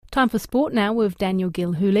Time for sport now with Daniel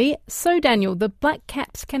Gilhooly. So Daniel, the Black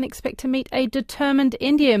Caps can expect to meet a determined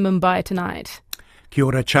India in Mumbai tonight. Kia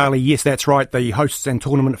ora, Charlie. Yes, that's right. The hosts and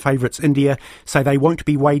tournament favourites India say they won't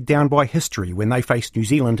be weighed down by history when they face New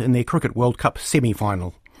Zealand in their Cricket World Cup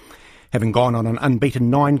semi-final. Having gone on an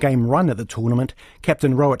unbeaten 9-game run at the tournament,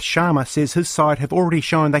 Captain Rohit Sharma says his side have already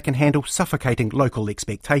shown they can handle suffocating local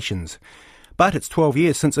expectations. But it's 12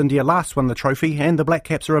 years since India last won the trophy, and the Black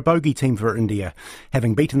Caps are a bogey team for India,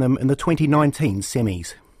 having beaten them in the 2019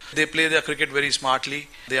 semis. They play their cricket very smartly.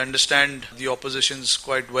 They understand the oppositions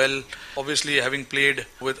quite well. Obviously, having played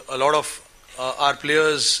with a lot of our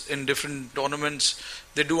players in different tournaments,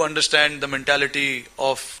 they do understand the mentality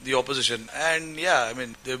of the opposition. And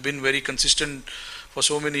they've been very consistent for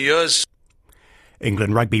so many years.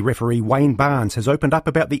 England rugby referee Wayne Barnes has opened up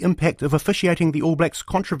about the impact of officiating the All Blacks'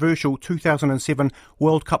 controversial 2007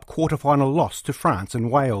 World Cup quarter-final loss to France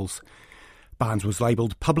and Wales. Barnes was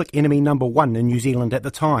labelled public enemy number one in New Zealand at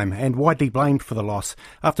the time and widely blamed for the loss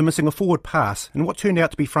after missing a forward pass in what turned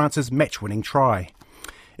out to be France's match-winning try.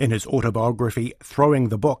 In his autobiography, Throwing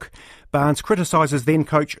the Book, Barnes criticises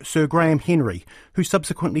then-coach Sir Graham Henry, who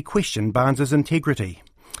subsequently questioned Barnes's integrity.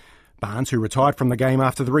 Barnes, who retired from the game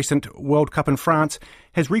after the recent World Cup in France,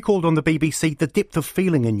 has recalled on the BBC the depth of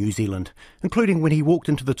feeling in New Zealand, including when he walked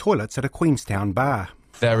into the toilets at a Queenstown bar.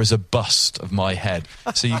 There is a bust of my head,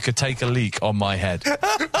 so you could take a leak on my head.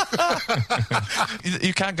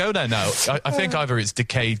 You can't go there now. I think either it's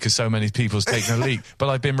decayed because so many people's taken a leak, but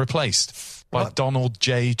I've been replaced by Donald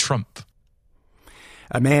J. Trump.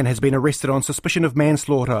 A man has been arrested on suspicion of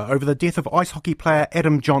manslaughter over the death of ice hockey player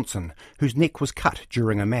Adam Johnson, whose neck was cut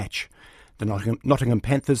during a match. The Nottingham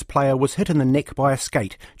Panthers player was hit in the neck by a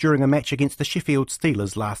skate during a match against the Sheffield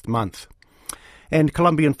Steelers last month. And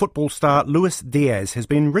Colombian football star Luis Diaz has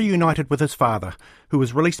been reunited with his father, who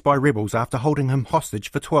was released by rebels after holding him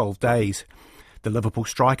hostage for 12 days. The Liverpool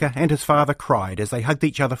striker and his father cried as they hugged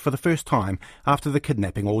each other for the first time after the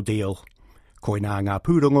kidnapping ordeal. Koe nā ngā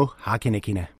pūrongo, hākinekina.